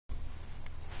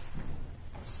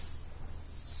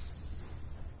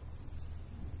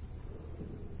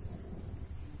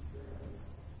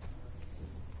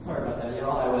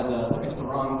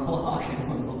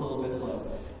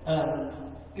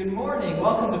Good morning.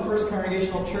 Welcome to First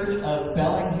Congregational Church of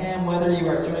Bellingham. Whether you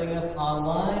are joining us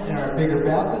online in our bigger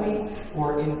balcony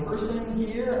or in person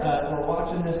here or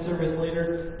watching this service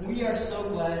later, we are so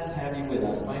glad to have you with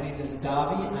us. My name is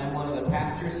Davi. I'm one of the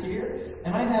pastors here,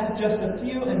 and I have just a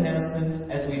few announcements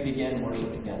as we begin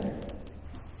worship together.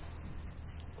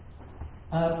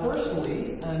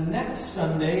 Firstly, next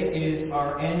Sunday is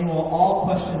our annual All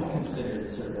Questions Considered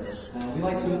service. We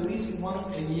like to at least once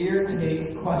a year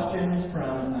take questions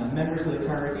from members of the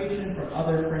congregation, from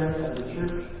other friends of the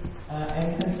church,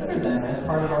 and consider them as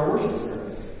part of our worship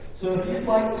service. So if you'd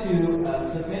like to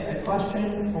submit a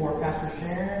question for Pastor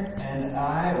Sharon and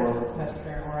I, or Pastor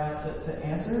Sharon or I to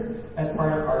answer as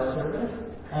part of our service,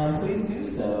 please do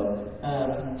so.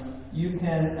 You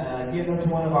can give them to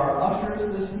one of our ushers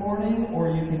this morning, or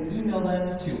you can email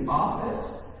them to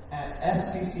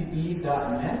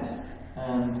office@fccb.net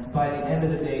by the end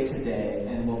of the day today,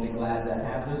 and we'll be glad to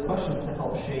have those questions to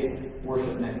help shape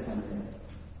worship next Sunday.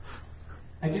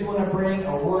 I do want to bring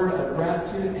a word of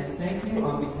gratitude and thank you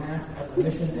on behalf of the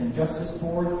Mission and Justice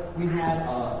Board. We had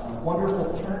a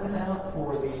wonderful turnout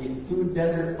for the Food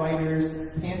Desert Fighters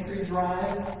Pantry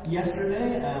Drive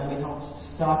yesterday. We helped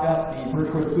stock up the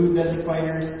Birchwood Food Desert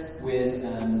Fighters with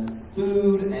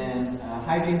food and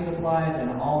hygiene supplies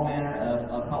and all manner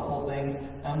of helpful things.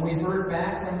 We heard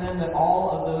back from them that all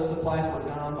of those supplies were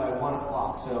gone by 1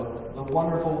 o'clock. So the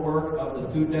wonderful work of the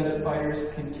Food Desert Fighters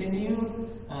continue.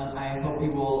 I hope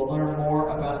you will learn more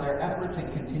about their efforts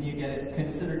and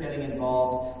consider getting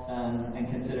involved and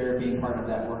consider being part of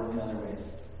that work in other ways.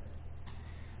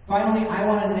 Finally, I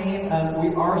want to name,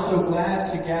 we are so glad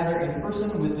to gather in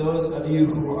person with those of you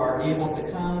who are able to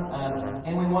come,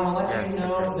 and we want to let you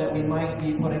know that we might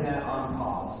be putting that on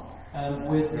pause.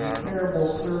 With the terrible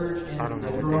surge in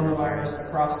the coronavirus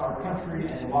across our country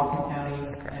and in Whatcom County,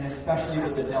 and especially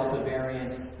with the Delta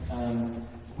variant,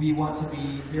 we want to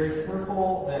be very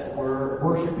careful that we're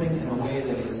worshiping in a way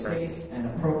that is safe and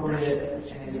appropriate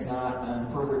and is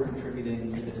not further contributing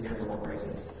to this terrible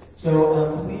crisis.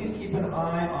 So please keep an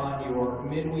eye on your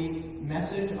midweek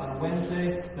message on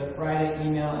Wednesday, the Friday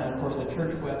email, and of course the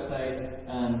church website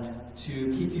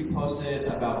to keep you posted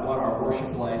about what our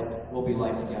worship life will be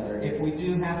like together. If we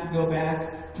do have to go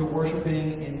back to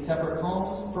worshiping in separate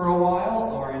homes for a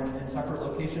while or in separate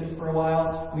locations for a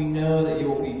while, we know that you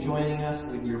will be joining us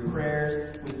with your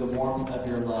prayers, with the warmth of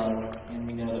your love, and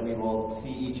we know that we will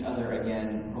see each other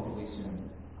again hopefully soon.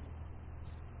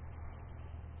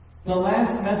 The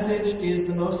last message is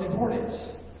the most important,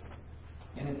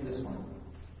 and it's this one.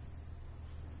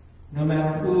 No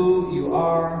matter who you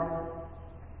are,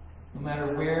 no matter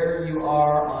where you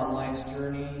are on life's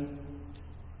journey,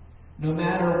 no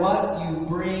matter what you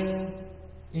bring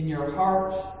in your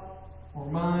heart or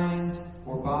mind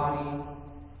or body,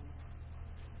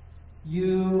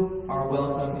 you are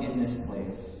welcome in this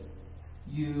place.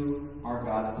 You are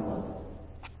God's beloved.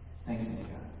 Thanks be to God.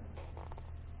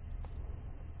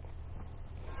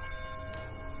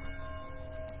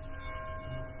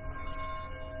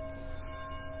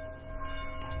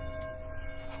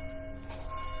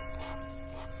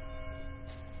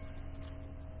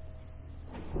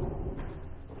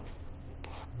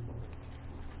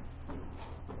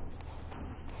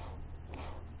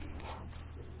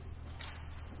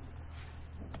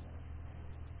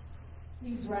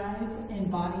 Please rise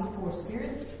in body or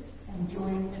spirit and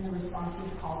join in the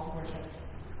responsive call to worship.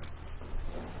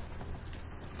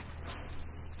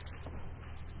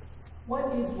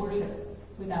 What is worship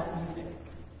without music?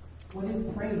 What is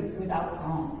praise without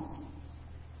song?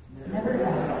 Never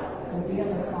doubt that we have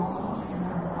a song in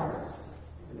our hearts.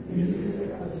 The music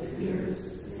of the spheres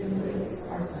stimulates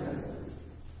our senses.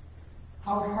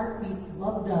 Our heart beats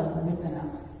love dove within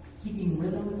us, keeping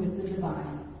rhythm with the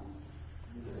divine.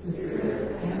 The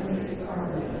Spirit animates our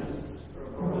limbs,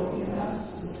 provoking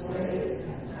us to sway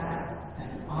and tap and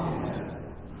honor.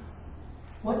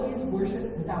 What is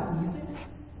worship without music?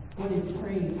 What is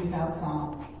praise without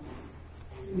song?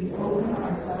 We open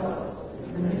ourselves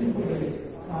to the many ways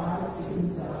God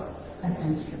tunes us as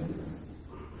instruments.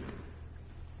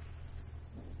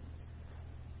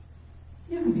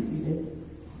 You can be seated.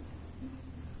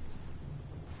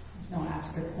 There's no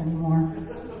asterisks anymore.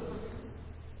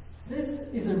 This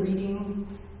is a reading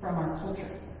from our culture.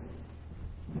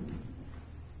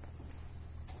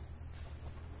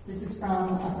 This is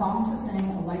from A Song to Sing,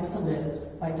 A Life to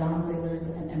Live by Don Sailors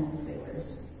and Emily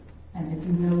Sailors. And if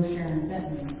you know Sharon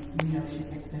Benton, you know she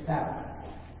picked this out.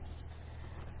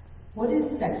 What is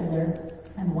secular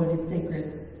and what is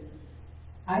sacred?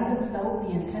 I have felt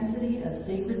the intensity of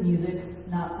sacred music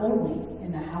not only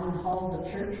in the hallowed halls of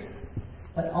church,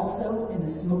 but also in the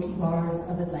smoky bars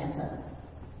of Atlanta.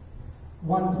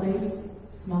 One place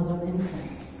smells of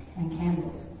incense and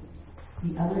candles.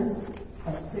 The other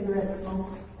of cigarette smoke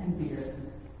and beer.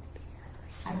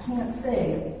 I can't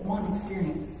say one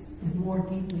experience is more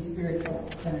deeply spiritual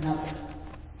than another.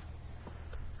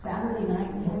 Saturday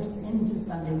night morphs into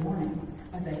Sunday morning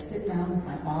as I sit down with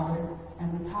my father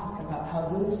and we talk about how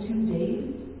those 2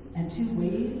 days and 2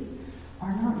 ways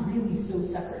are not really so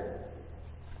separate.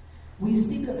 We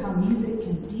speak of how music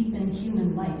can deepen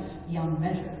human life beyond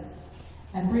measure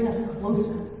and bring us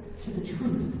closer to the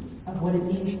truth of what it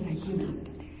means to be human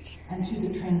and to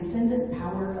the transcendent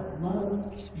power of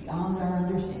love beyond our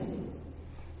understanding.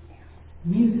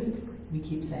 Music, we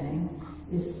keep saying,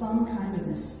 is some kind of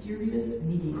mysterious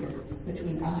mediator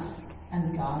between us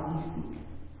and the God we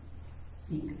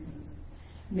seek.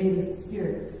 May the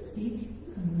Spirit speak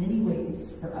in many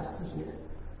ways for us to hear.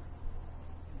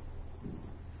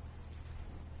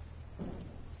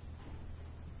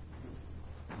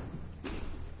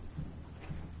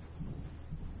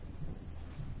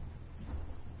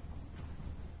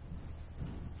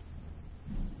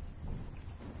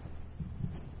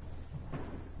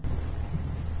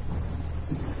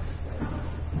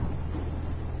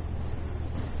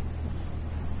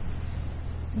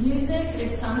 Music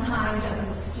is some kind of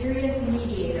mysterious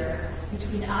mediator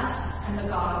between us and the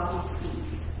God we seek.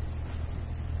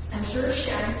 I'm sure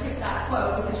Sharon picked that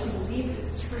quote because she believes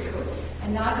it's true,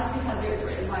 and not just because it was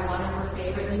written by one of her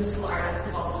favorite musical artists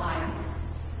of all time.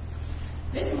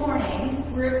 This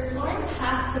morning, we're exploring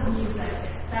paths of music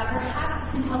that perhaps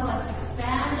can help us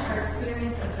expand our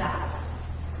experience of that.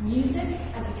 Music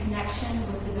as a connection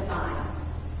with the divine.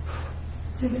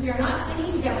 Since we are not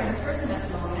singing together in person at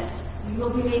the moment, we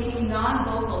will be making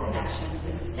non-vocal connections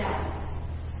instead.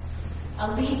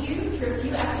 I'll lead you through a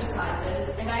few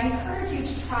exercises, and I encourage you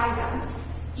to try them,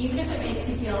 even if it makes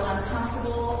you feel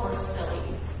uncomfortable or silly.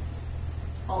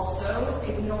 Also,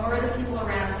 ignore the people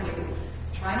around you.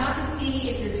 Try not to see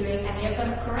if you're doing any of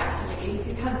them correctly,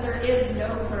 because there is no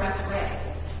correct way.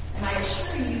 And I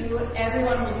assure you,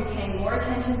 everyone will be paying more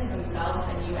attention to themselves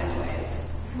than you anyways.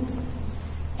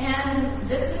 And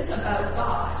this is about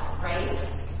God, right?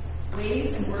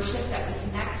 Ways in worship that we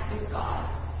connect with God.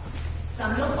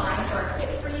 Some you'll find are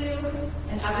fit for you,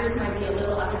 and others might be a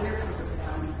little out of your comfort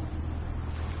zone.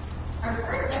 Our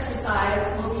first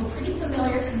exercise will be pretty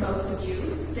familiar to most of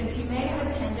you, since you may have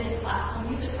attended classical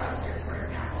music concerts, for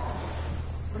example.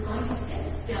 We're going to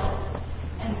sit still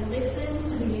and listen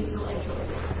to the musical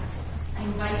interlude. I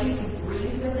invite you to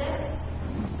breathe with it.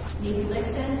 Maybe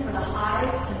listen for the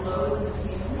highs and lows in the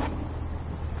tune.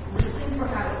 Listen for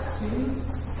how it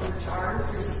soothes or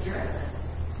jars your spirit.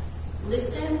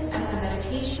 Listen as a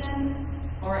meditation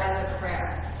or as a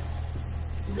prayer.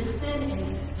 Listen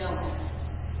in stillness.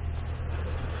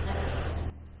 Let it go.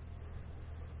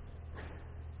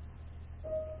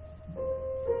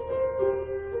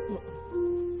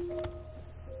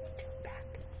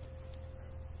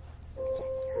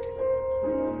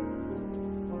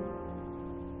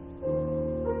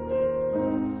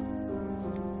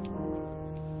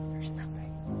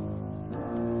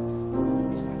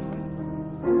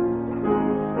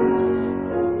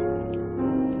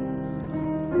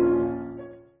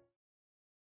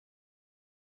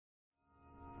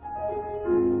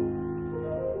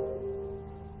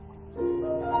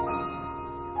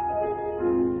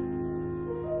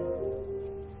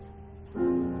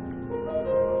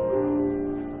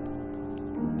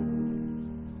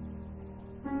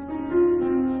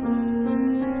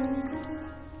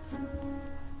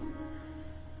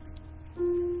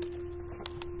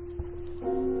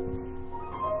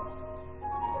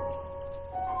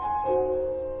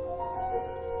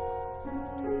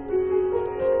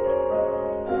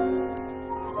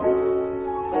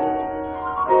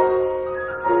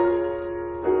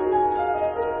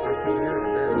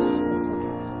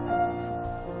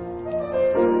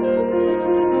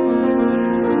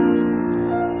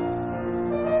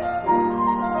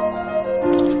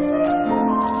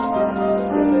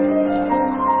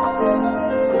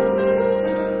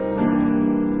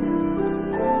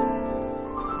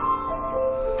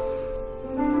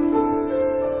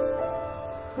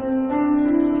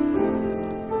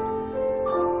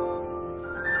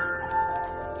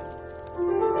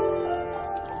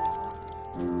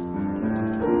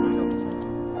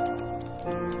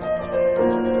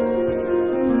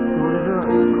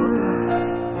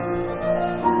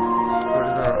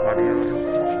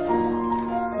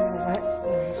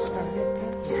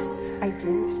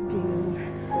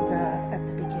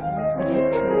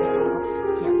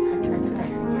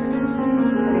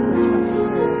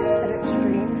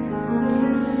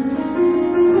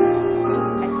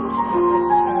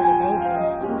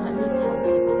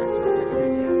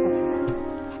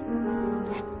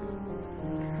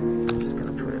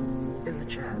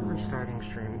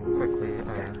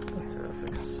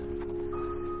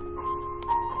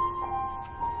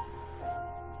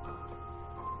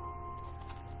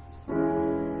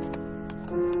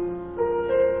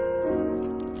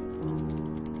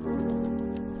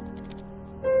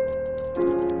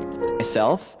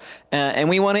 myself. And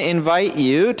we want to invite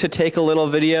you to take a little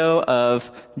video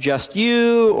of just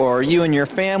you, or you and your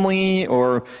family,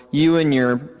 or you and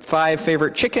your 5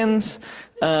 favorite chickens,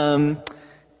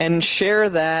 and share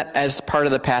that as part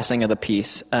of the passing of the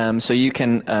peace. So you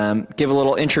can give a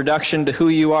little introduction to who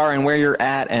you are and where you're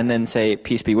at, and then say,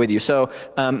 peace be with you. So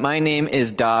my name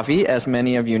is Davi, as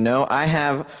many of you know. I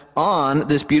have on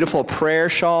this beautiful prayer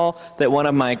shawl that one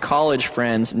of my college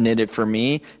friends knitted for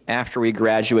me after we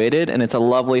graduated, and it's a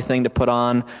lovely thing to put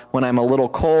on when I'm a little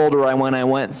cold, or when I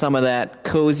want some of that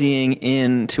cozying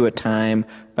into a time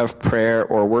of prayer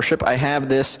or worship. I have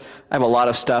a lot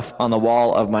of stuff on the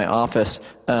wall of my office.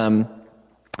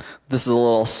 This is a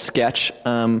little sketch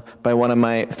by one of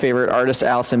my favorite artists,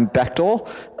 Alison Bechtel,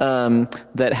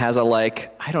 that has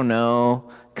a,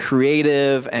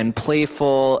 creative and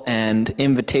playful and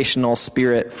invitational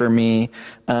spirit for me.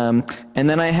 And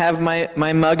then I have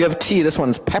my mug of tea. This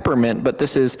one's peppermint, but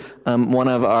this is one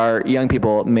of our young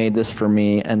people made this for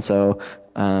me, and so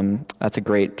that's a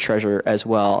great treasure as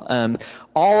well.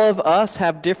 All of us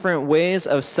have different ways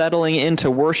of settling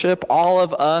into worship. All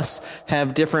of us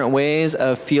have different ways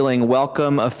of feeling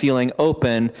welcome, of feeling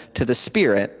open to the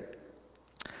Spirit.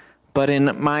 But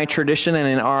in my tradition and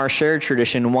in our shared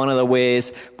tradition, one of the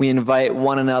ways we invite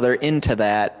one another into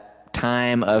that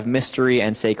time of mystery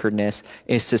and sacredness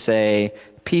is to say,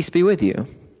 peace be with you.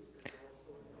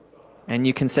 And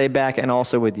you can say back, and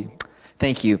also with you.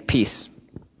 Thank you. Peace.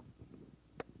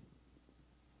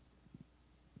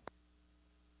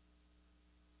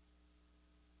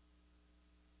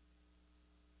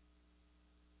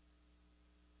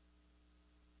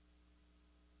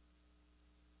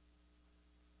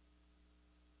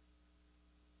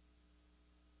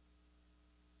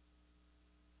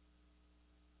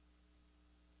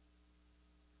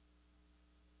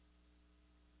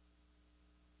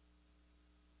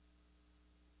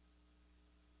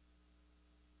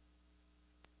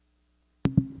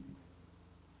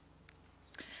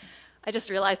 I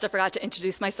just realized I forgot to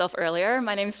introduce myself earlier.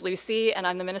 My name is Lucy, and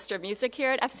I'm the Minister of Music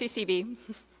here at FCCB.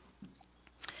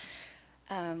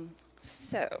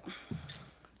 So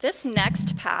this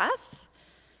next path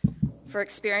for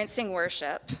experiencing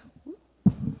worship,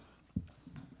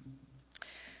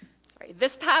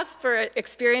 this path for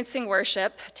experiencing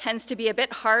worship tends to be a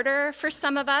bit harder for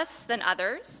some of us than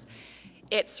others.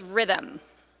 It's rhythm.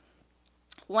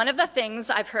 One of the things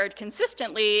I've heard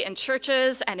consistently in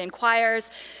churches and in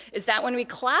choirs is that when we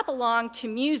clap along to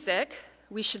music,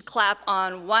 we should clap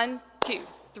on 1, 2,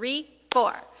 3,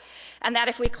 4. And that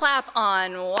if we clap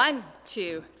on 1,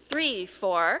 2, 3,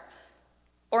 4,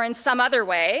 or in some other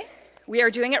way, we are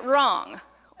doing it wrong,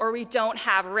 or we don't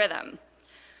have rhythm.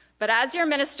 But as your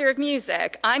minister of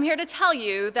music, I'm here to tell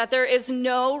you that there is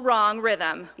no wrong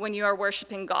rhythm when you are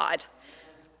worshiping God.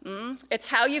 It's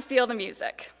how you feel the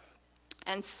music.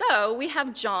 And so we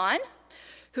have John,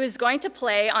 who is going to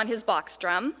play on his box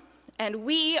drum, and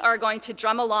we are going to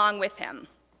drum along with him.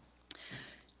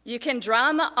 You can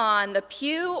drum on the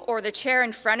pew or the chair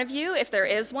in front of you if there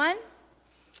is one.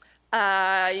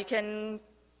 You can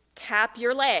tap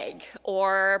your leg,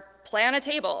 or play on a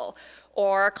table,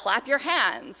 or clap your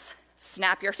hands,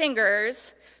 snap your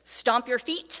fingers, stomp your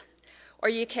feet, or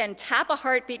you can tap a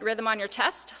heartbeat rhythm on your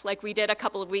chest like we did a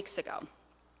couple of weeks ago.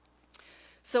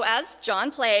 So as John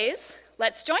plays,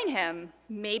 let's join him.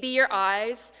 Maybe your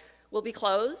eyes will be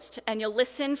closed and you'll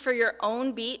listen for your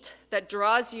own beat that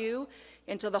draws you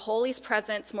into the Holy's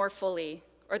presence more fully,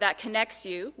 or that connects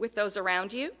you with those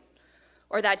around you,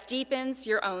 or that deepens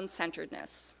your own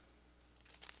centeredness.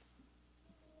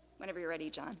 Whenever you're ready,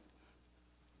 John.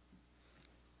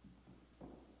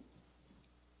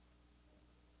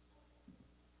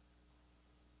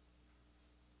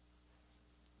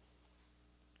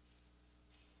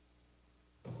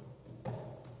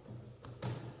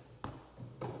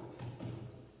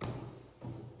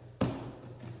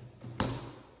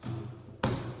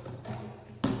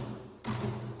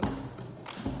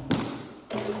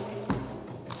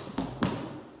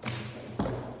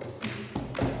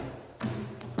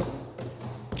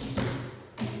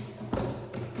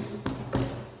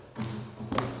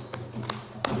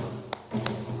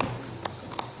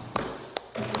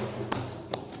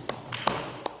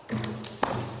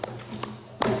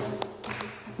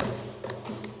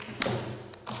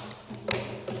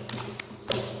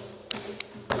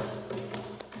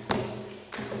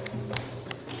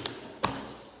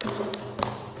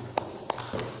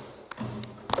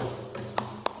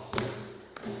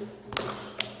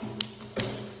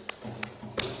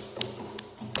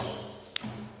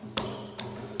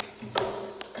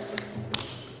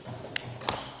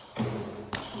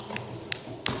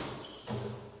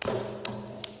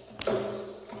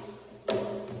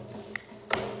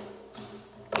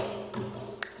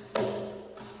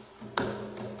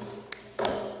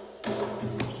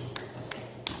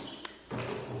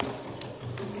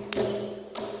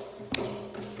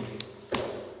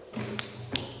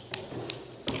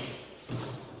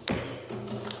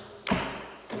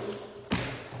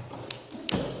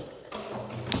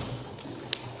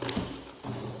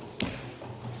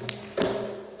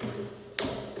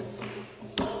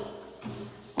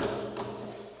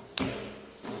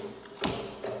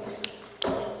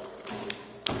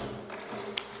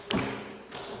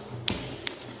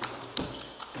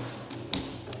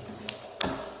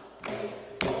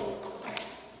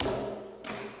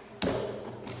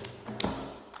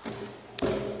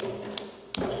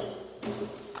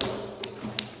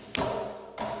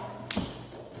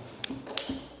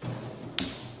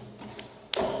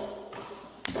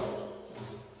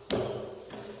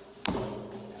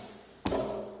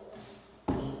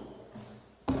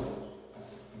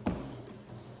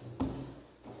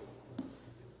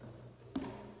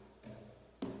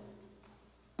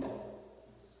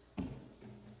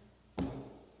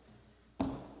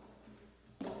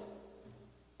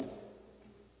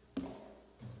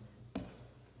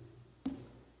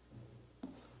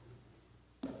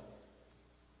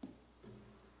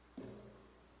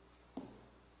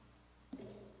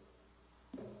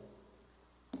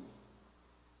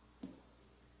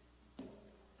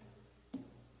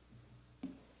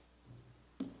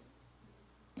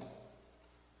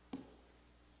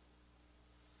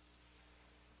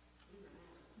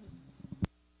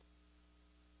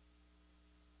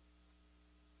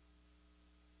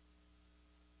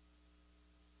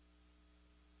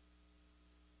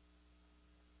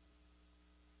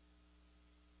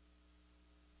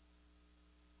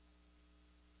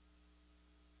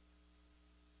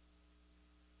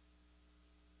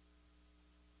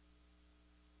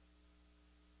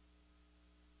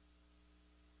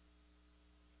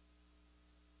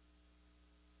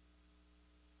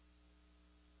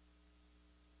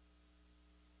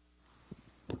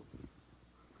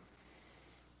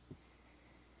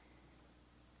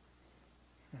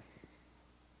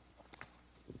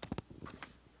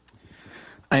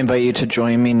 I invite you to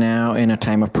join me now in a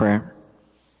time of prayer.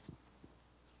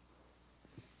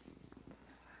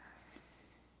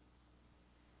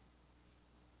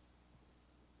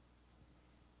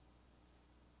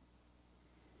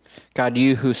 God,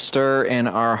 you who stir in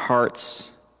our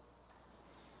hearts,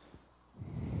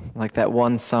 like that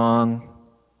one song,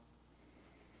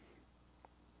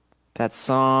 that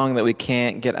song that we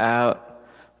can't get out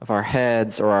of our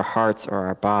heads or our hearts or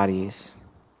our bodies.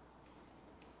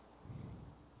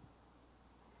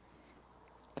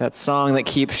 That song that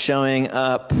keeps showing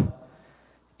up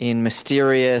in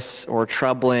mysterious or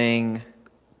troubling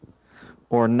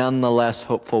or nonetheless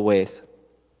hopeful ways.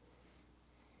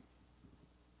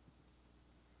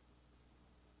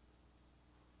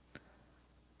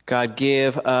 God,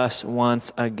 give us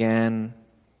once again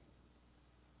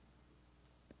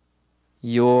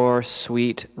your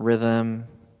sweet rhythm,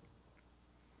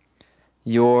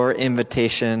 your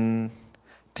invitation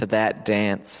to that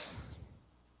dance,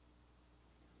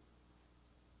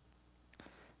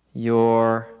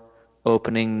 your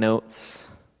opening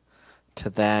notes to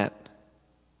that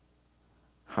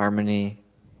harmony.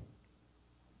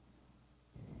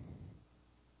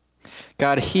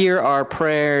 God, hear our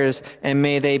prayers, and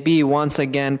may they be once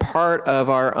again part of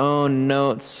our own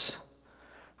notes,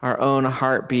 our own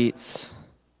heartbeats,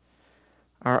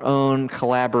 our own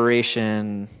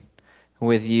collaboration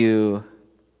with you,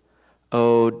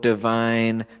 O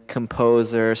divine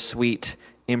composer, sweet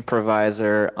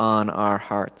improviser on our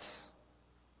hearts.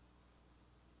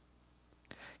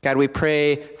 God, we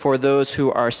pray for those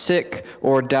who are sick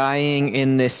or dying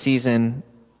in this season.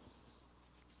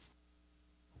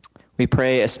 We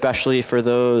pray especially for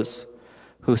those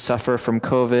who suffer from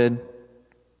COVID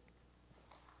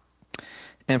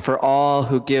and for all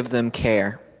who give them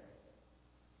care.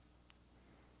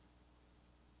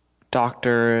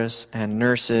 Doctors and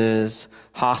nurses,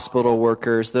 hospital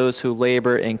workers, those who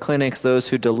labor in clinics, those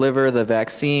who deliver the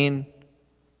vaccine.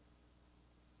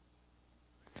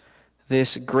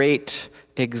 This great,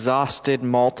 exhausted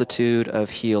multitude of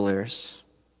healers.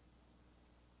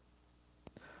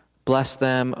 Bless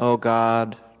them, O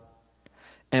God,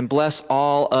 and bless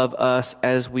all of us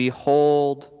as we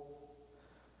hold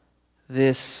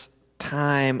this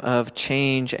time of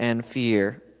change and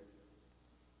fear.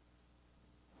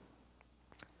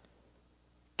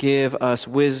 Give us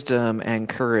wisdom and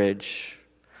courage,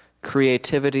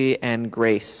 creativity and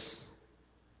grace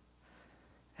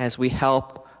as we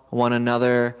help one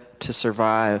another to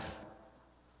survive.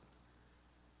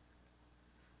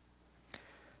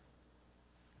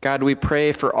 God, we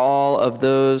pray for all of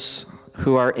those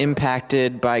who are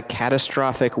impacted by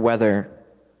catastrophic weather,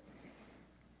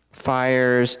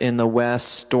 fires in the west,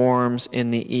 storms in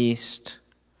the east,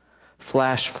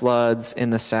 flash floods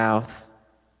in the south.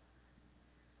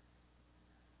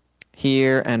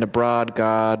 Here and abroad,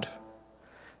 God,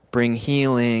 bring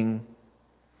healing,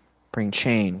 bring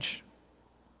change.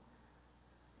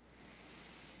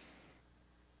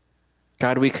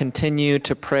 God, we continue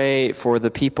to pray for the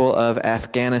people of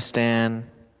Afghanistan,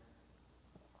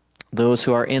 those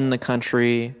who are in the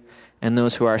country, and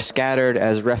those who are scattered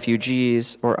as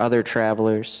refugees or other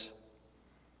travelers.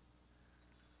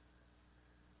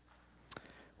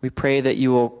 We pray that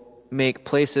you will make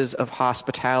places of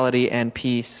hospitality and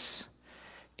peace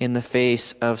in the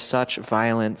face of such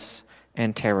violence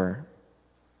and terror.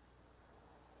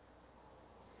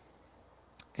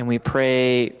 And we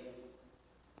pray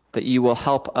that you will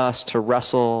help us to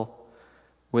wrestle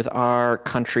with our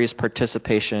country's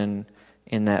participation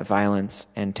in that violence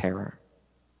and terror.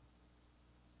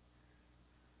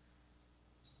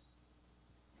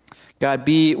 God,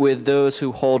 be with those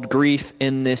who hold grief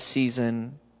in this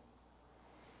season,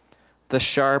 the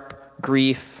sharp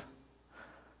grief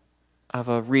of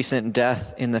a recent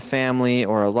death in the family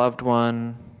or a loved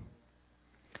one,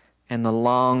 and the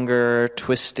longer,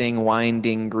 twisting,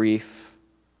 winding grief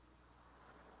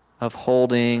of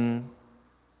holding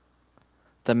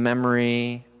the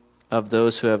memory of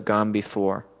those who have gone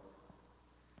before,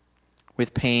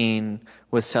 with pain,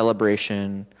 with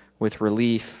celebration, with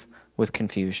relief, with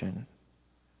confusion.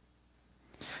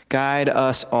 Guide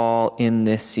us all in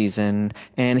this season,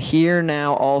 and hear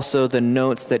now also the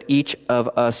notes that each of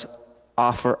us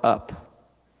offer up.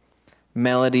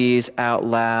 Melodies out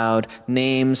loud,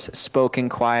 names spoken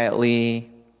quietly,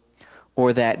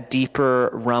 or that deeper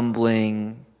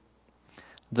rumbling,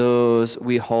 those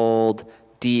we hold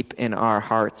deep in our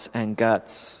hearts and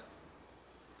guts.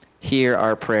 Hear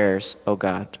our prayers, O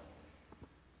God.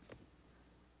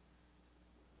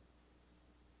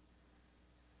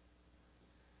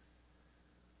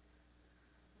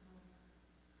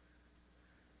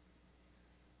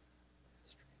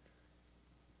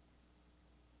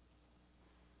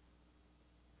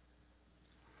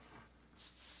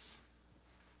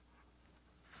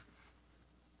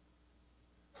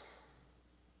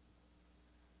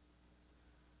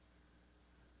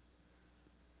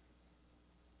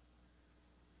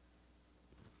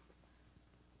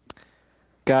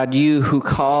 God, you who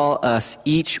call us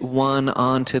each one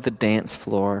onto the dance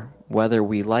floor, whether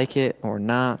we like it or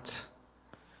not.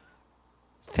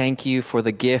 Thank you for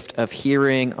the gift of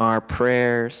hearing our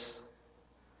prayers.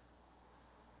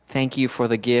 Thank you for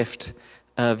the gift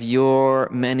of your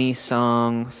many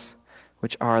songs,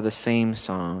 which are the same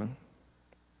song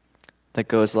that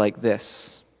goes like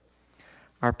this.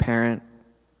 Our parent,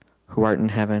 who art in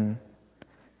heaven,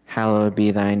 hallowed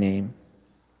be thy name.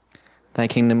 Thy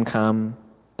kingdom come,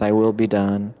 thy will be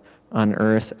done, on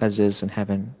earth as it is in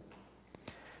heaven.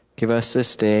 Give us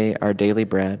this day our daily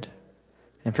bread,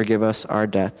 and forgive us our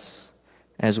debts,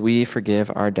 as we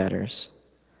forgive our debtors.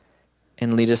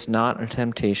 And lead us not into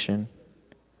temptation,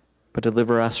 but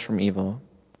deliver us from evil.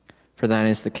 For thine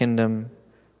is the kingdom,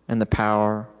 and the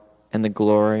power, and the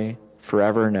glory,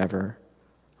 forever and ever.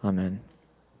 Amen.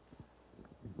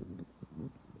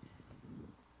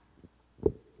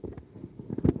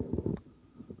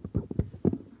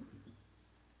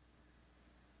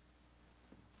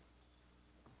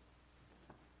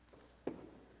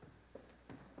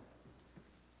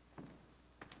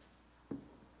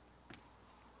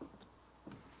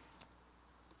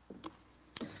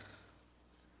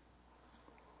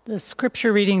 The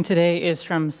scripture reading today is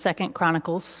from 2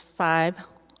 Chronicles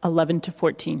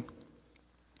 5:11-14.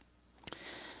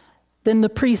 Then the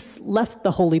priests left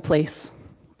the holy place.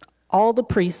 All the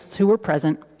priests who were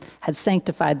present had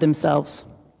sanctified themselves,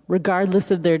 regardless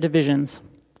of their divisions.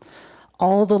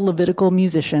 All the Levitical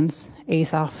musicians,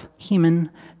 Asaph, Heman,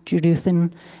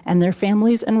 Jeduthun, and their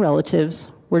families and relatives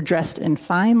were dressed in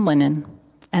fine linen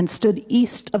and stood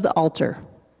east of the altar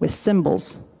with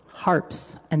cymbals,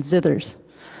 harps, and zithers,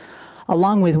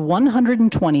 along with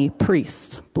 120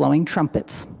 priests blowing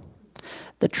trumpets.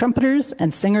 The trumpeters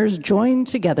and singers joined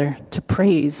together to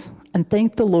praise and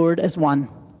thank the Lord as one.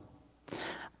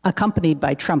 Accompanied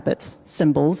by trumpets,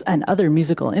 cymbals, and other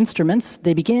musical instruments,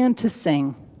 they began to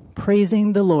sing,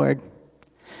 praising the Lord.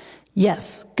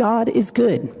 Yes, God is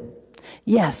good.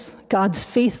 Yes, God's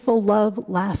faithful love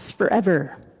lasts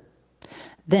forever.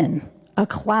 Then a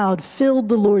cloud filled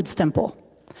the Lord's temple.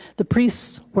 The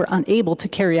priests were unable to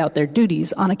carry out their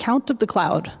duties on account of the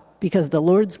cloud, because the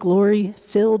Lord's glory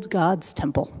filled God's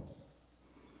temple.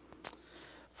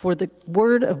 For the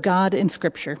word of God in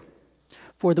Scripture,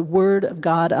 for the word of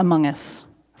God among us,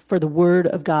 for the word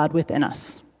of God within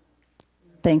us.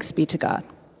 Thanks be to God.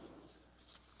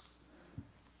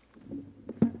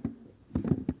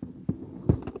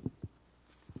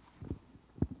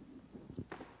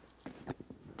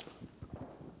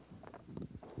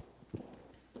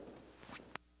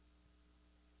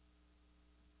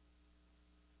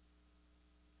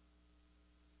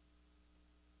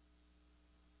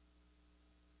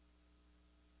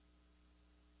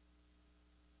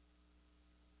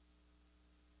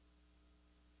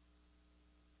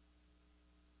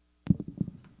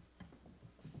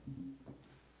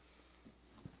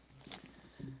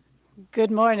 Good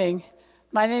morning.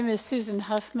 My name is Susan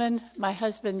Huffman. My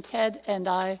husband Ted and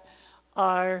I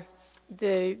are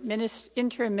the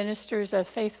interim ministers of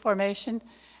faith formation,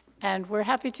 and we're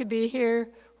happy to be here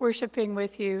worshiping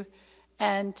with you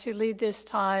and to lead this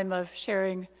time of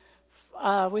sharing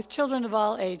with children of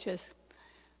all ages.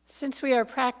 Since we are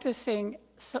practicing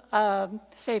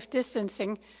safe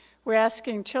distancing, we're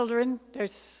asking children,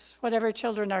 whatever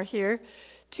children are here,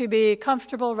 to be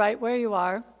comfortable right where you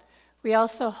are. We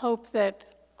also hope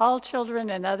that all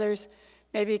children and others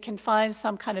maybe can find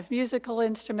some kind of musical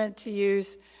instrument to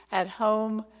use at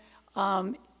home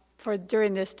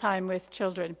during this time with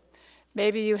children.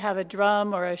 Maybe you have a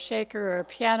drum or a shaker or a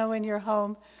piano in your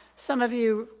home. Some of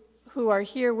you who are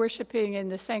here worshiping in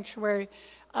the sanctuary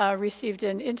received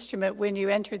an instrument when you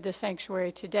entered the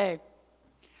sanctuary today.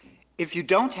 If you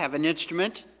don't have an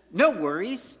instrument, no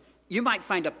worries. You might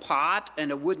find a pot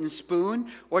and a wooden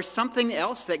spoon or something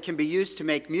else that can be used to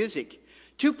make music.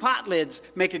 2 pot lids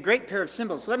make a great pair of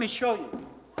cymbals. Let me show you.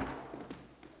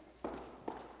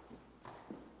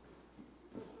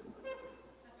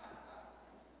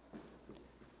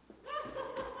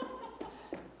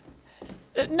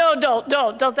 No,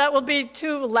 don't. That will be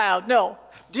too loud. No.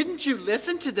 Didn't you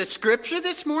listen to the scripture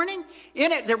this morning?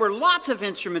 In it, there were lots of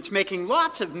instruments making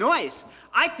lots of noise.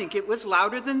 I think it was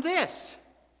louder than this.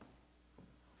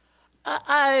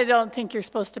 I don't think you're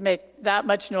supposed to make that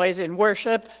much noise in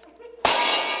worship.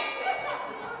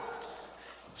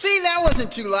 See, that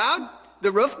wasn't too loud.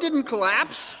 The roof didn't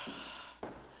collapse.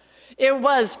 It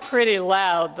was pretty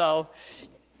loud, though.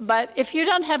 But if you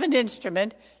don't have an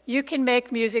instrument, you can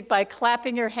make music by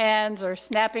clapping your hands or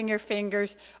snapping your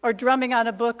fingers or drumming on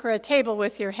a book or a table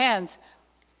with your hands.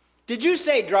 Did you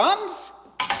say drums?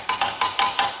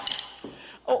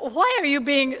 Why are you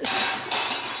being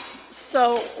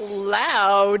so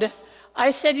loud?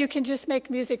 I said you can just make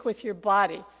music with your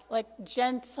body, like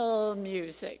gentle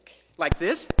music. Like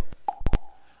this?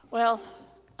 Well,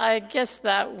 I guess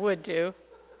that would do.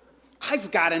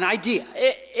 I've got an idea.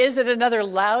 Is it another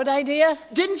loud idea?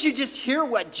 Didn't you just hear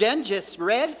what Jen just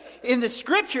read? In the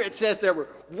scripture, it says there were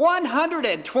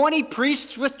 120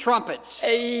 priests with trumpets.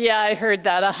 Yeah, I heard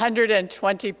that.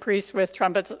 120 priests with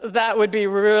trumpets. That would be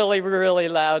really, really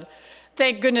loud.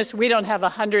 Thank goodness we don't have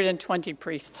 120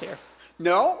 priests here.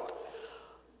 No,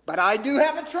 but I do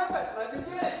have a trumpet. Let me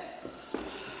get it.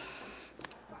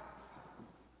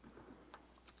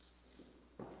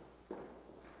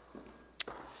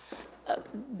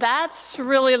 That's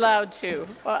really loud too.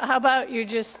 How about you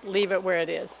just leave it where it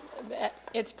is?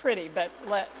 It's pretty, but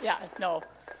no.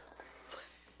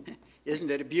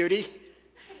 Isn't it a beauty?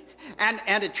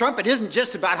 And a trumpet isn't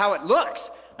just about how it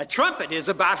looks. A trumpet is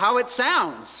about how it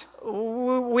sounds.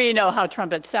 We know how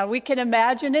trumpets sound. We can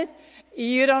imagine it.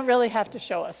 You don't really have to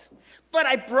show us. But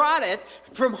I brought it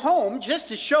from home just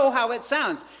to show how it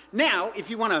sounds. Now, if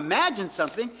you want to imagine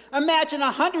something, imagine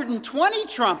 120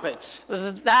 trumpets.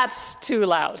 That's too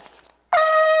loud.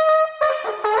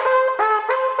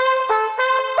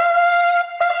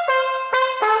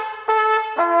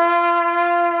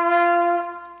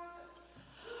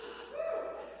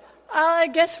 I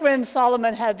guess when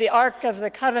Solomon had the Ark of the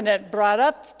Covenant brought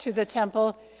up to the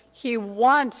temple, he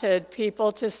wanted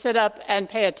people to sit up and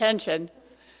pay attention.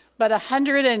 But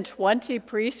 120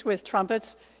 priests with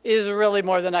trumpets is really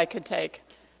more than I could take.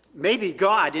 Maybe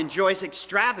God enjoys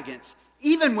extravagance,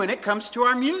 even when it comes to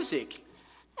our music.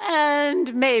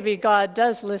 And maybe God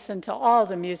does listen to all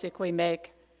the music we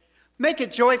make. Make a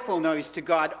joyful noise to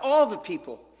God, all the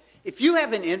people. If you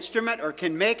have an instrument or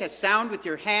can make a sound with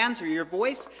your hands or your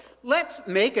voice, let's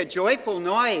make a joyful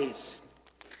noise.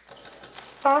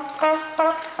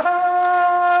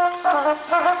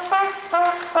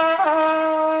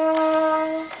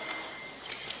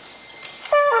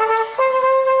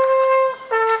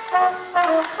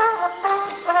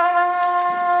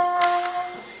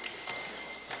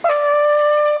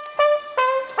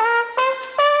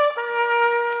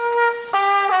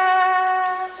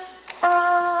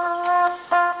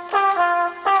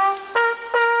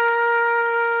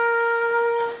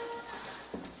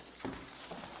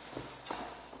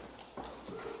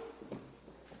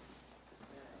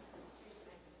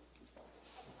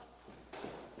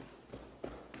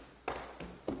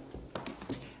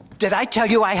 Did I tell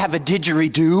you I have a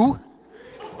didgeridoo?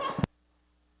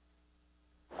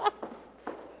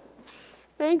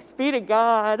 Thanks be to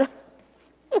God.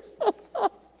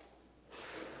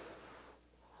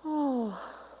 Oh.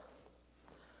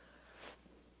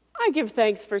 I give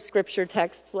thanks for scripture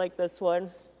texts like this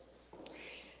one.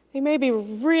 They may be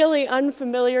really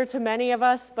unfamiliar to many of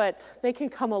us, but they can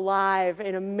come alive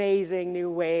in amazing new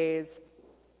ways.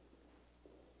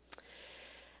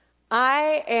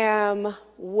 I am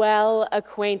well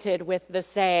acquainted with the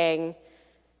saying,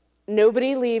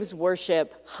 nobody leaves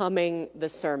worship humming the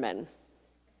sermon.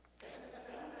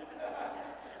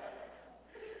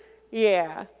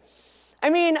 Yeah. I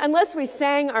mean, unless we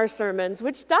sang our sermons,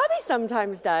 which Dobby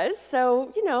sometimes does,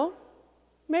 so,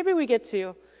 maybe we get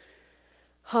to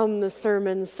hum the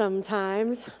sermons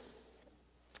sometimes.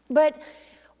 But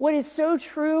what is so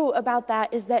true about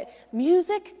that is that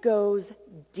music goes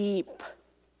deep.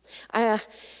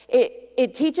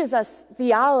 It teaches us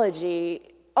theology,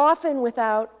 often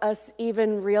without us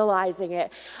even realizing it.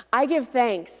 I give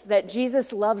thanks that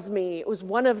Jesus Loves Me. It was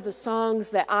one of the songs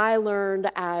that I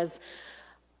learned as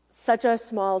such a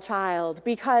small child,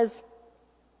 because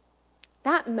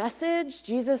that message,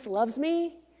 Jesus loves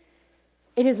me,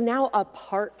 it is now a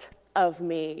part of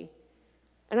me.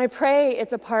 And I pray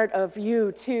it's a part of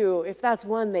you too, if that's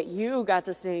one that you got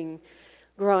to sing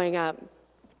growing up.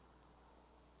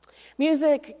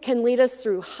 Music can lead us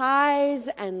through highs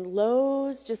and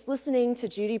lows. Just listening to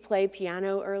Judy play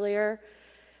piano earlier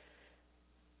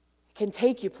can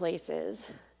take you places.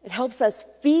 It helps us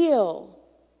feel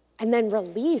and then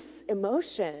release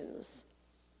emotions.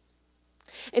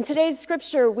 In today's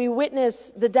scripture, we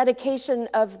witness the dedication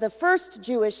of the first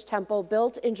Jewish temple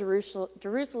built in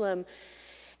Jerusalem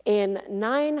in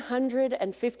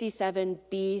 957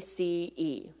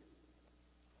 BCE.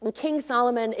 And King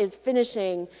Solomon is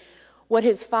finishing what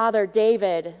his father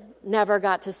David never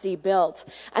got to see built.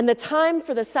 And the time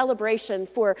for the celebration,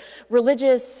 for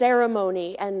religious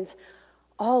ceremony and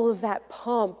all of that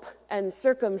pomp and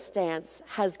circumstance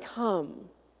has come.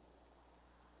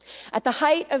 At the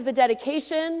height of the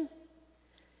dedication,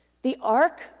 the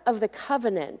Ark of the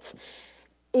Covenant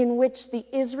in which the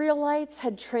Israelites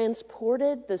had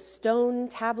transported the stone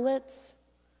tablets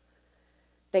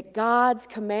that God's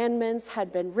commandments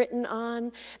had been written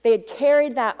on. They had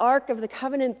carried that Ark of the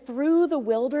Covenant through the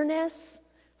wilderness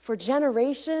for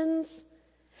generations.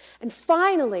 And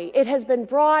finally, it has been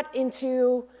brought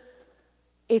into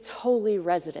its holy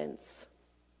residence.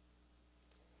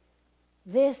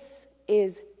 This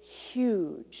is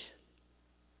huge.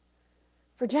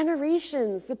 For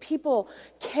generations, the people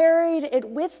carried it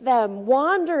with them,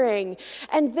 wandering.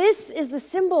 And this is the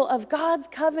symbol of God's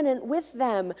covenant with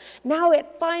them. Now it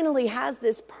finally has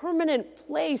this permanent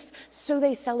place, so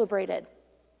they celebrated.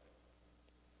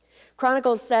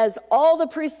 Chronicles says all the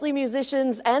priestly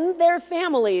musicians and their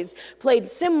families played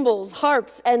cymbals,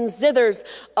 harps, and zithers,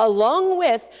 along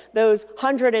with those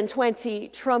 120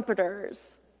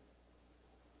 trumpeters.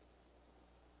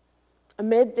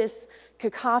 Amid this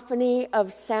cacophony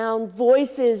of sound,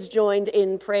 voices joined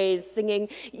in praise, singing,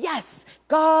 "Yes,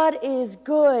 God is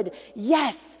good.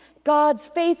 Yes, God's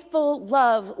faithful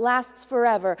love lasts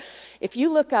forever." If you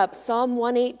look up Psalm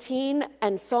 118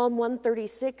 and Psalm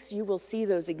 136, you will see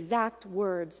those exact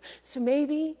words. So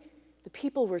maybe the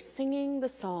people were singing the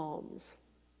Psalms,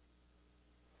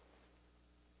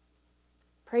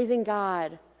 praising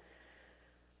God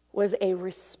was a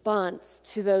response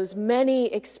to those many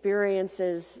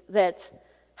experiences that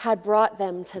had brought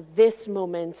them to this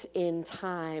moment in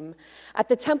time. At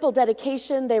the temple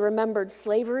dedication, they remembered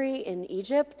slavery in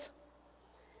Egypt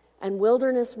and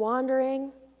wilderness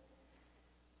wandering.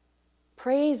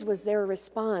 Praise was their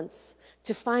response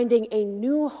to finding a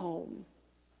new home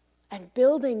and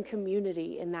building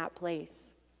community in that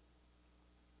place.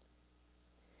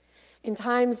 In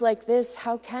times like this,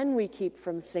 how can we keep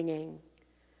from singing?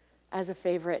 As a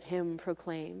favorite hymn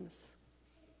proclaims.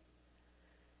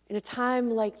 In a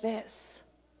time like this,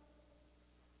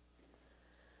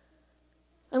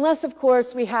 unless, of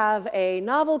course, we have a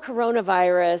novel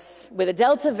coronavirus with a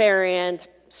Delta variant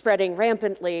spreading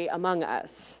rampantly among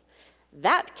us,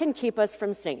 that can keep us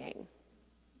from singing,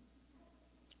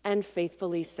 and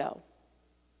faithfully so.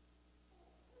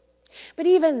 But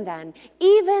even then,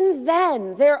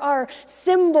 there are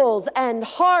cymbals and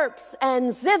harps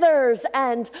and zithers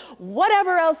and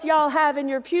whatever else y'all have in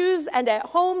your pews and at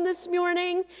home this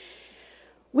morning.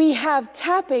 We have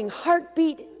tapping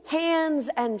heartbeat hands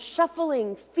and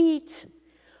shuffling feet.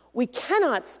 We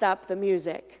cannot stop the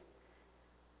music.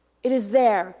 It is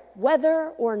there,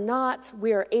 whether or not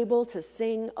we are able to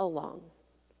sing along.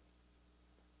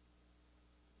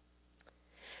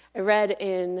 I read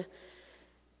in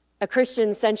a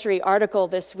Christian Century article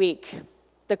this week,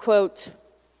 the quote,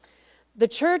 "The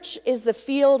church is the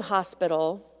field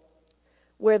hospital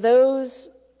where those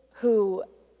who,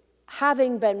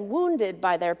 having been wounded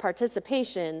by their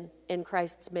participation in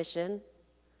Christ's mission,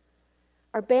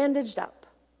 are bandaged up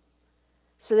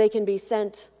so they can be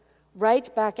sent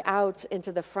right back out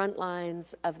into the front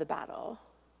lines of the battle."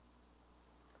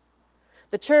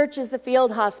 The church is the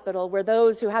field hospital where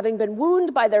those who, having been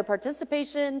wounded by their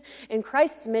participation in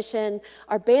Christ's mission,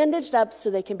 are bandaged up so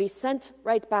they can be sent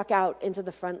right back out into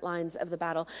the front lines of the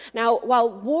battle. Now, while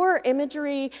war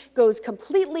imagery goes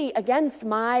completely against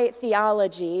my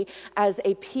theology as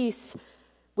a peace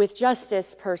with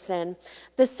justice person,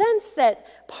 the sense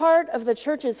that part of the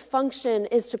church's function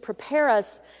is to prepare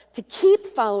us to keep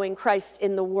following Christ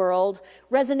in the world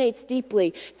resonates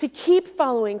deeply. To keep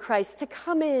following Christ, to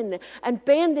come in and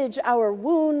bandage our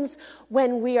wounds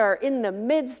when we are in the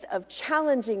midst of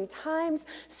challenging times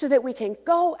so that we can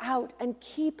go out and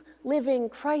keep living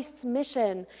Christ's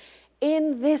mission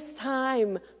in this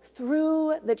time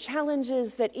through the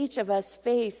challenges that each of us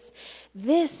face.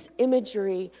 This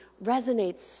imagery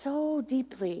resonates so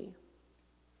deeply.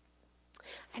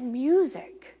 And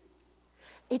music,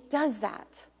 it does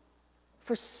that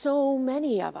for so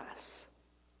many of us.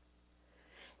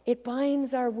 It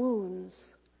binds our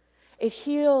wounds. It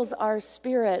heals our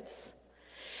spirits.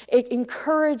 It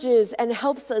encourages and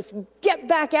helps us get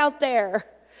back out there,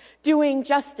 doing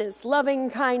justice, loving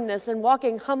kindness, and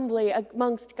walking humbly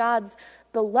amongst God's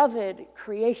beloved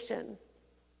creation.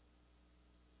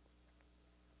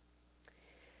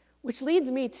 Which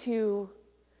leads me to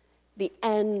the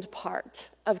end part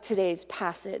of today's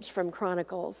passage from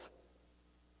Chronicles.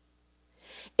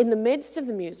 In the midst of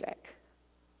the music,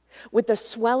 with the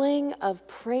swelling of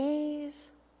praise,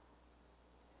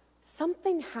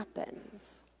 something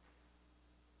happens.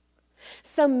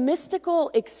 Some mystical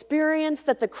experience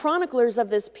that the chroniclers of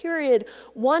this period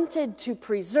wanted to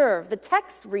preserve. The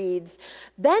text reads,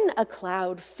 "Then a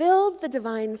cloud filled the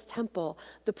divine's temple.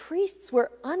 The priests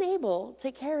were unable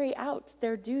to carry out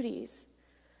their duties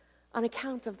on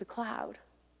account of the cloud."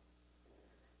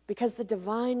 because the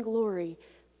divine glory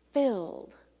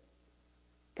filled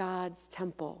God's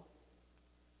temple.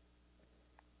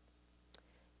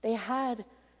 They had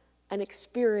an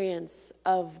experience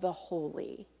of the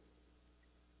holy.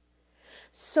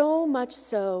 So much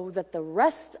so that the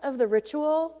rest of the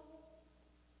ritual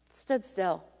stood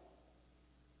still.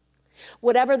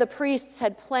 Whatever the priests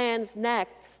had planned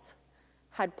next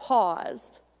had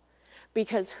paused,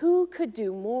 because who could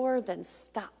do more than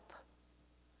stop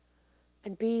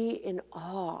and be in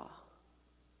awe?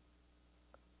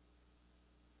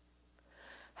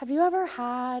 Have you ever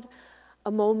had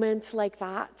a moment like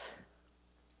that?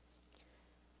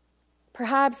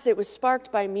 Perhaps it was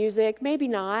sparked by music, maybe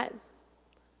not.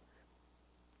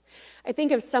 I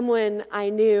think of someone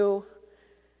I knew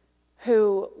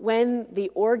who, when the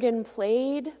organ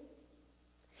played,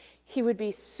 he would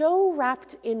be so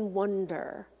wrapped in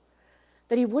wonder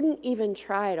that he wouldn't even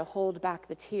try to hold back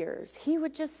the tears. He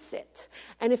would just sit.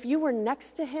 And if you were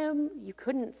next to him, you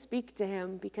couldn't speak to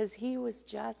him because he was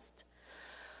just,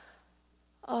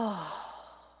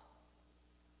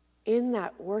 in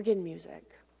that organ music.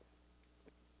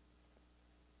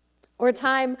 Or a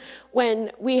time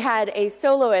when we had a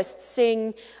soloist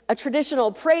sing a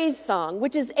traditional praise song,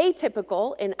 which is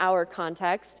atypical in our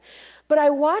context, but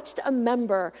I watched a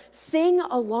member sing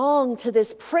along to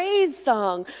this praise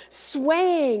song,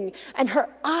 swaying, and her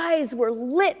eyes were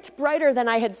lit brighter than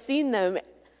I had seen them.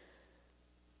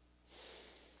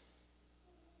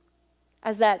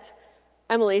 As that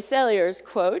Emily Salyers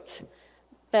quote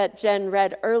that Jen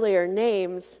read earlier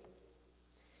names,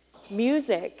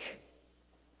 music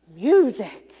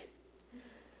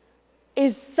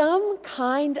is some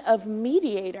kind of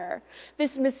mediator,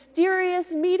 this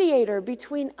mysterious mediator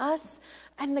between us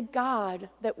and the God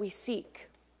that we seek.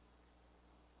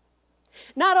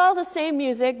 Not all the same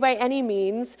music by any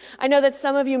means. I know that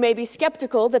some of you may be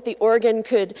skeptical that the organ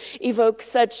could evoke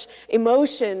such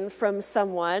emotion from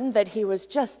someone, that he was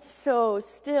just so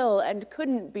still and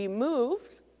couldn't be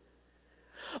moved.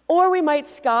 Or we might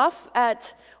scoff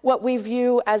at what we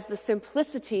view as the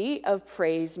simplicity of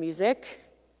praise music.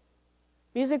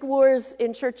 Music wars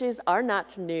in churches are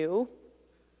not new,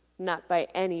 not by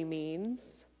any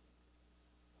means.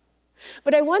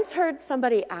 But I once heard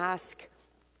somebody ask,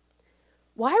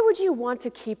 why would you want to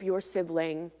keep your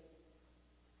sibling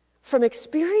from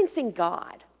experiencing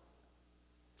God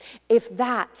if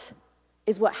that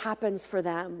is what happens for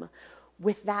them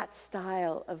with that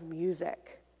style of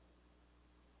music?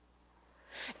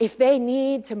 If they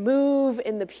need to move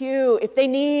in the pew, if they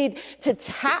need to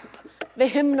tap the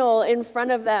hymnal in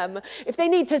front of them, if they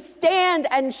need to stand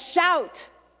and shout,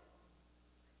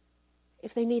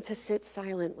 if they need to sit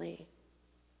silently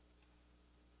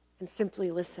and simply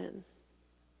listen,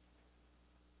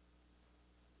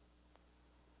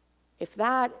 if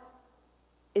that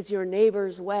is your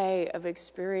neighbor's way of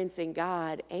experiencing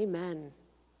God, amen.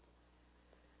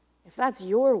 If that's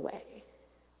your way,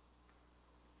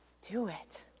 do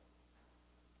it.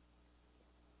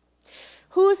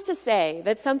 Who's to say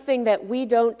that something that we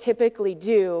don't typically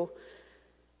do,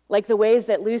 like the ways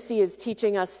that Lucy is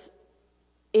teaching us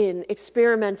in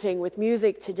experimenting with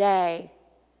music today,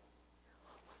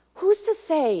 who's to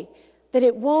say that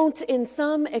it won't, in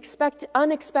some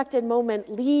unexpected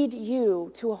moment, lead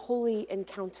you to a holy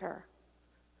encounter,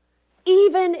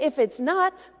 even if it's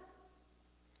not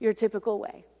your typical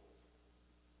way?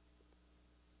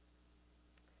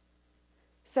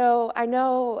 So I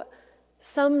know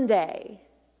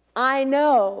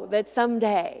that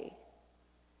someday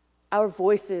our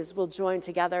voices will join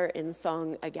together in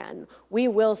song again. We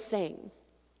will sing.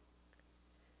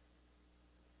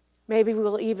 Maybe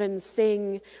we'll even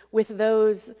sing with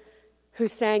those who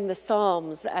sang the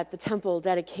Psalms at the temple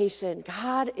dedication.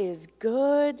 God is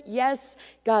good. Yes,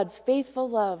 God's faithful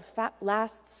love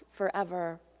lasts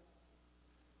forever.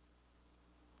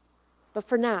 But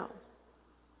for now,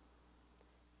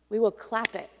 we will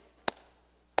clap it.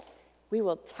 We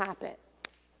will tap it.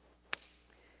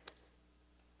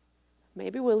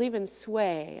 Maybe we'll even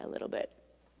sway a little bit.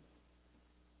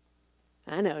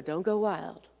 I know, don't go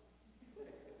wild.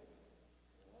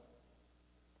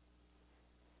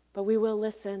 But we will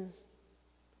listen,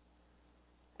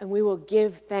 and we will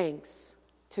give thanks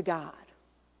to God.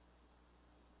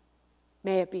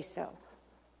 May it be so.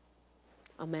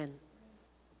 Amen.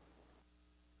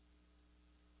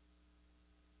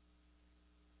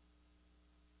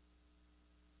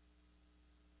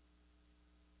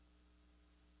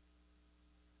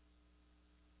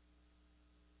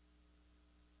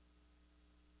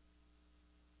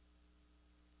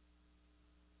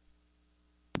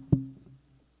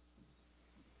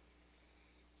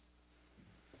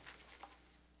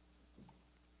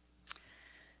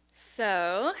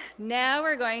 So now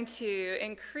we're going to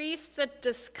increase the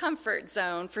discomfort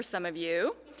zone for some of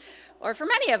you, or for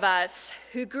many of us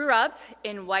who grew up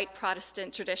in white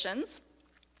Protestant traditions.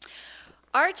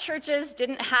 Our churches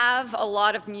didn't have a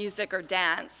lot of music or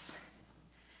dance,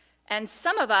 and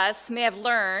some of us may have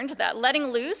learned that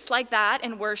letting loose like that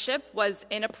in worship was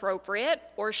inappropriate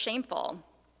or shameful.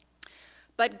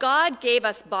 But God gave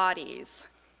us bodies.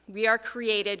 We are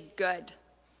created good,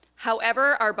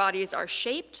 however our bodies are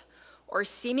shaped or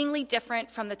seemingly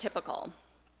different from the typical.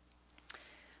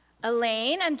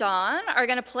 Elaine and Dawn are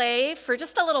going to play for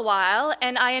just a little while,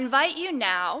 and I invite you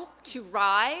now to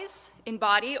rise in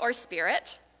body or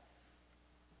spirit.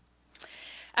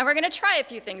 And we're going to try a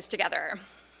few things together.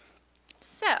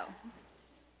 So,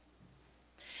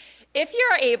 if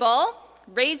you're able,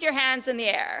 raise your hands in the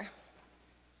air.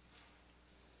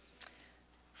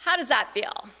 How does that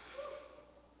feel?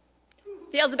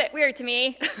 Feels a bit weird to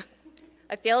me.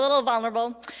 I feel a little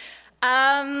vulnerable.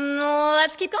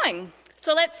 Let's keep going.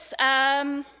 So let's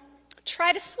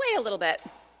try to sway a little bit.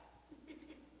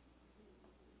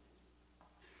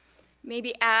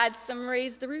 Maybe add some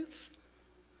raise the roof.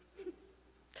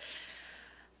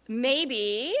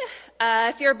 Maybe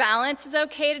if your balance is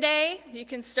okay today, you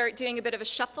can start doing a bit of a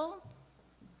shuffle.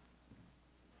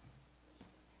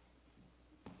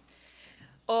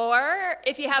 Or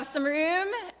if you have some room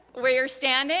where you're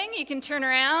standing, you can turn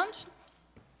around.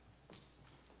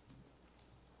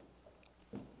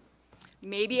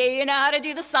 Maybe you know how to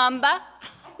do the samba.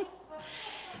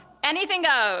 Anything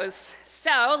goes.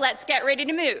 So let's get ready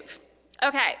to move.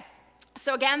 Okay,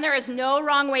 so again, there is no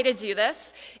wrong way to do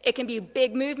this. It can be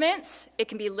big movements, it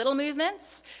can be little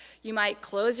movements. You might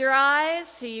close your eyes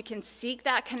so you can seek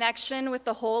that connection with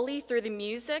the holy through the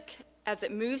music as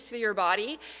it moves through your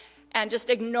body, and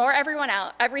just ignore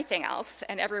everything else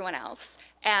and everyone else,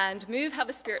 and move how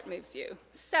the Spirit moves you.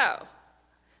 So,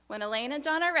 when Elaine and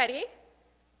Dawn are ready,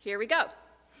 here we go.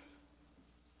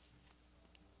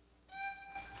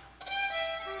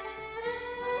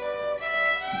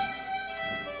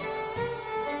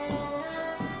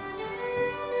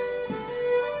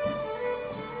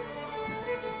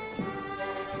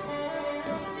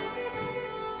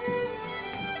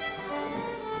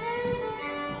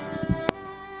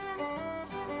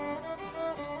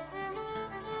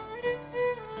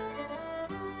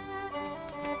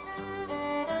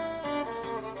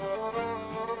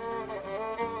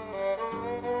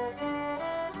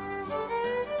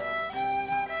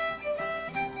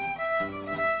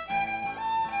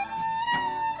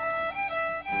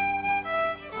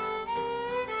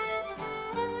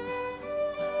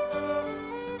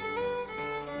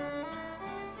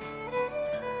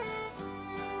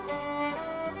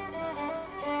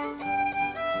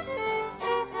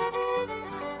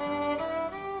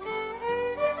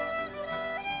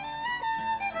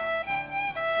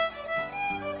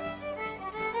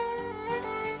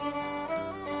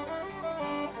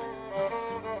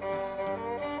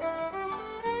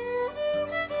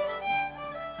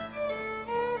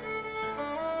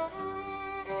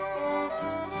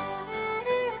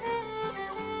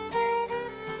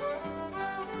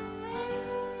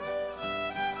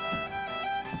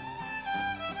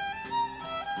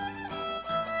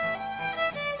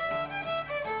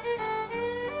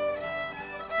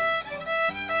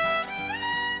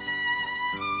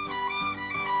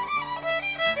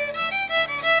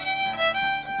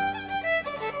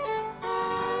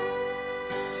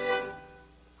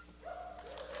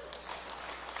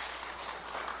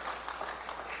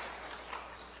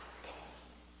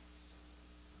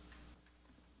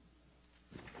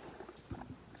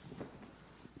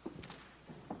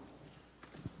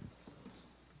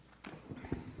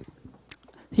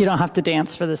 You don't have to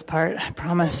dance for this part, I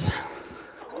promise.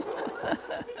 You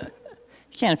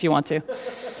can if you want to.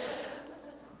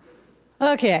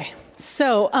 Okay,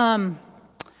 so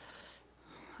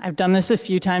I've done this a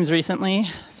few times recently,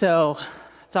 so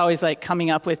it's always like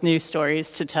coming up with new stories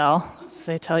to tell.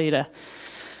 So they tell you to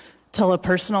tell a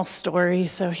personal story,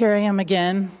 so here I am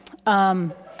again.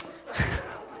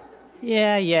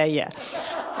 Yeah.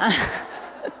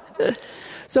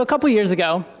 So a couple years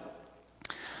ago,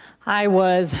 I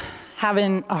was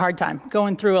having a hard time,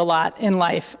 going through a lot in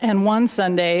life. And one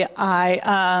Sunday,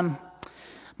 my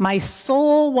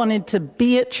soul wanted to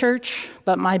be at church,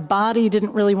 but my body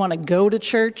didn't really want to go to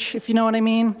church, if you know what I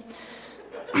mean.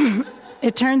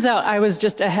 It turns out I was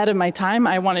just ahead of my time.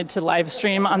 I wanted to live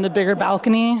stream on the bigger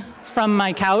balcony from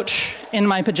my couch in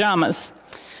my pajamas.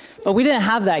 But we didn't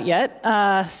have that yet,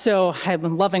 so I've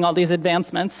been loving all these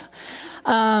advancements.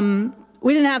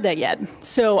 We didn't have that yet,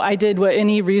 so I did what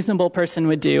any reasonable person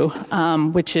would do,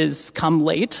 which is come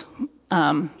late.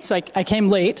 So I came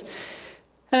late,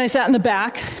 and I sat in the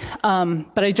back,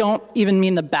 but I don't even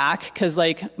mean the back, because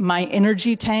like my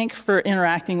energy tank for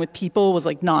interacting with people was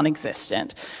like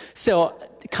non-existent. So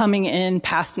coming in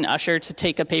past an usher to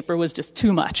take a paper was just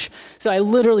too much. So I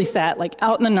literally sat like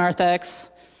out in the narthex,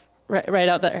 right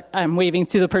out there. I'm waving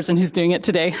to the person who's doing it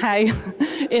today. Hi,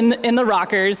 in the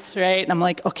rockers, right? And I'm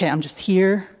like, okay, I'm just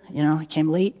here. I came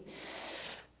late.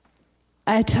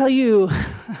 I tell you,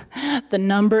 the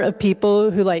number of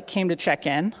people who like came to check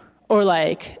in, or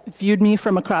like viewed me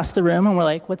from across the room and were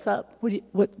like, "What's up?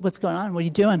 What's going on? What are you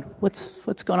doing?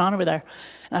 What's going on over there?"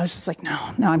 And I was just like, "No,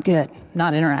 I'm good.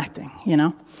 Not interacting."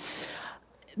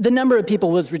 The number of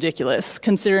people was ridiculous,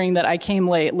 considering that I came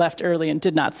late, left early, and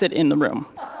did not sit in the room.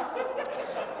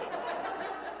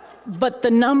 But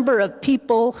the number of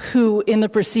people who, in the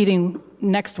preceding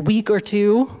next week or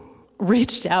two,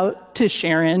 reached out to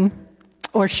Sharon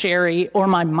or Sherry or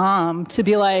my mom to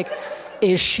be like,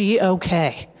 "Is she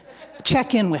okay?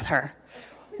 Check in with her,"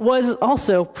 was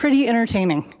also pretty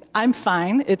entertaining. I'm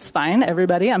fine. It's fine,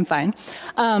 everybody. I'm fine.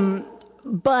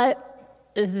 But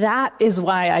that is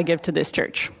why I give to this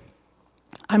church.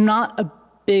 I'm not a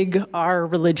big R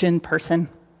religion person.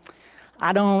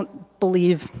 I don't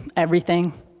believe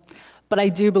everything, but I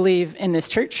do believe in this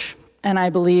church, and I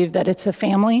believe that it's a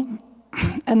family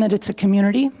and that it's a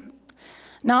community,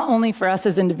 not only for us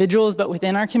as individuals, but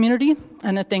within our community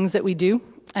and the things that we do.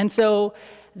 And so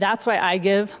that's why I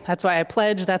give, that's why I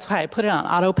pledge, that's why I put it on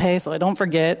auto pay so I don't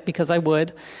forget, because I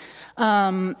would.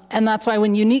 And that's why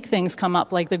when unique things come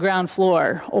up, like the ground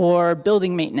floor or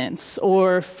building maintenance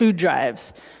or food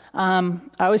drives, I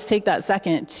always take that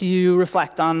second to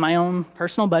reflect on my own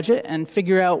personal budget and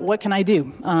figure out what can I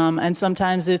do. And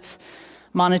sometimes it's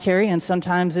monetary and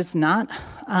sometimes it's not.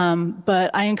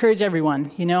 But I encourage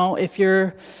everyone,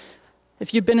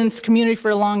 if you've been in this community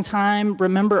for a long time,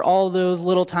 remember all those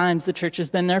little times the church has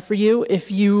been there for you.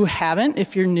 If you haven't,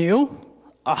 if you're new,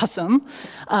 awesome.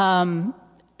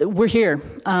 We're here.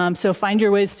 So find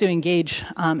your ways to engage.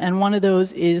 And one of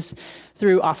those is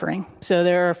through offering. So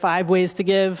there are 5 ways to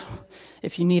give.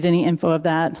 If you need any info of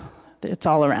that, it's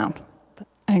all around. But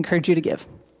I encourage you to give.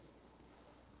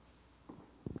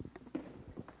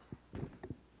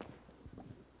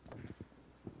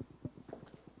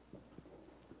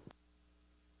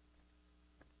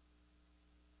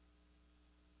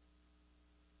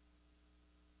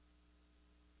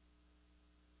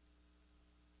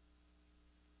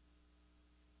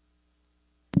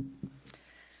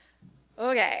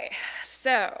 Okay,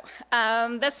 so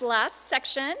this last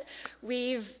section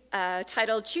we've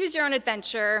titled Choose Your Own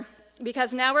Adventure,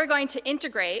 because now we're going to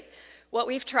integrate what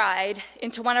we've tried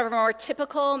into one of our more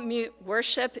typical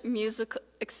worship music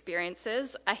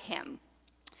experiences, a hymn.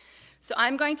 So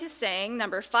I'm going to sing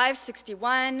number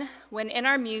 561, When in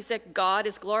Our Music God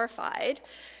is Glorified.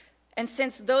 And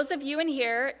since those of you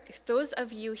here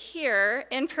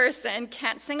in person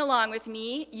can't sing along with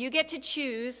me, you get to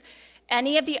choose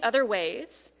any of the other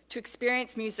ways to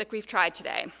experience music we've tried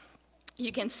today.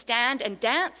 You can stand and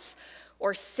dance,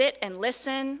 or sit and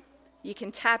listen. You can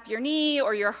tap your knee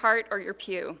or your heart or your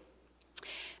pew.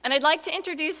 And I'd like to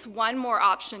introduce one more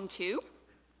option too.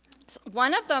 So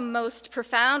one of the most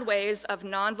profound ways of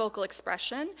non-vocal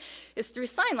expression is through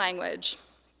sign language.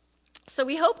 So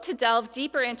we hope to delve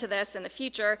deeper into this in the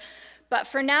future, but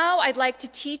for now I'd like to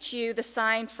teach you the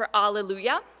sign for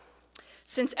Alleluia,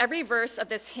 since every verse of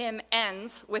this hymn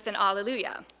ends with an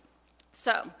Alleluia.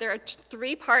 So there are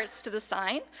 3 parts to the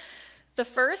sign. The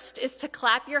first is to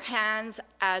clap your hands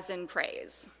as in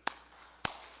praise.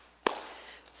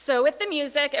 So with the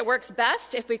music, it works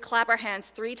best if we clap our hands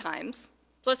 3 times.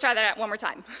 So let's try that out one more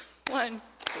time. 1,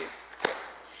 2, 3.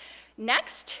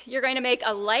 Next, you're going to make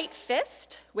a light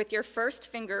fist with your first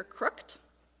finger crooked,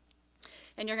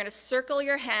 and you're going to circle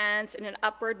your hands in an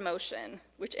upward motion,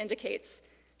 which indicates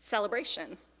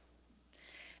celebration.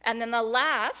 And then the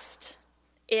last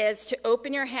is to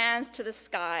open your hands to the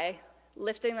sky,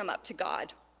 lifting them up to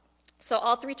God. So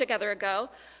all 3 together go,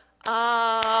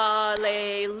 Alleluia.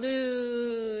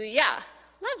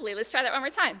 Lovely, let's try that one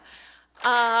more time.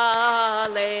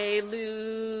 Alleluia.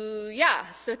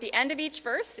 So at the end of each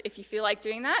verse, if you feel like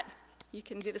doing that, you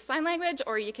can do the sign language,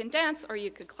 or you can dance, or you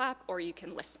can clap, or you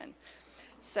can listen.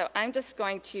 So I'm just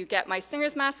going to get my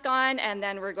singer's mask on, and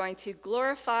then we're going to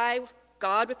glorify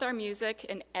God with our music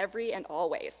in every and all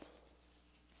ways.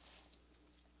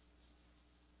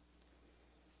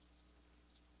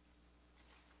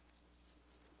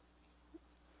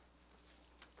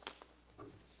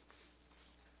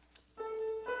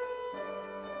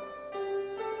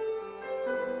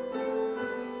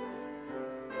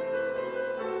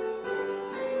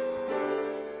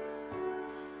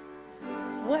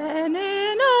 When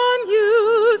in our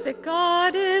music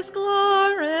God is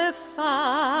glorified,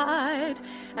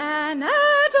 and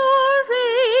adoration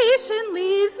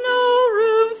leaves no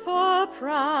room for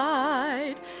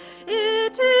pride,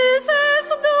 it is as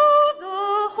though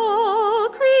the whole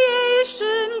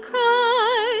creation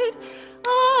cried,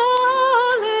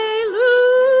 Alleluia!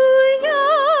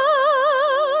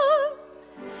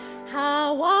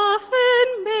 How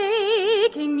often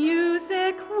making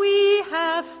music we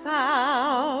have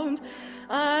found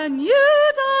a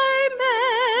new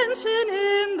dimension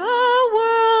in the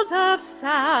world of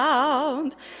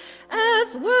sound,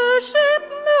 as worship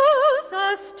moves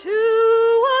us to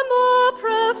a more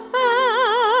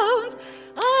profound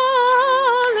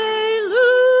Alleluia.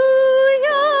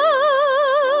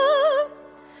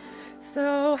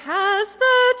 So has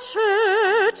the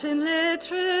church in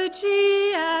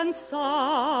liturgy and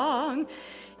song,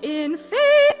 in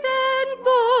faith and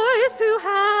boys who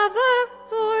have a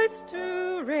voice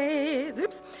to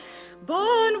raise,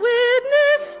 borne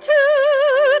witness to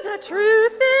the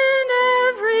truth in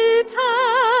every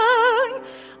tongue.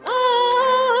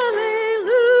 Alleluia.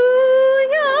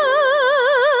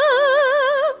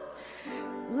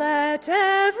 Let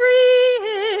every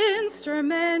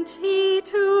instrument he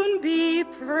tune be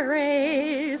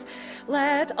praised.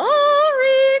 Let all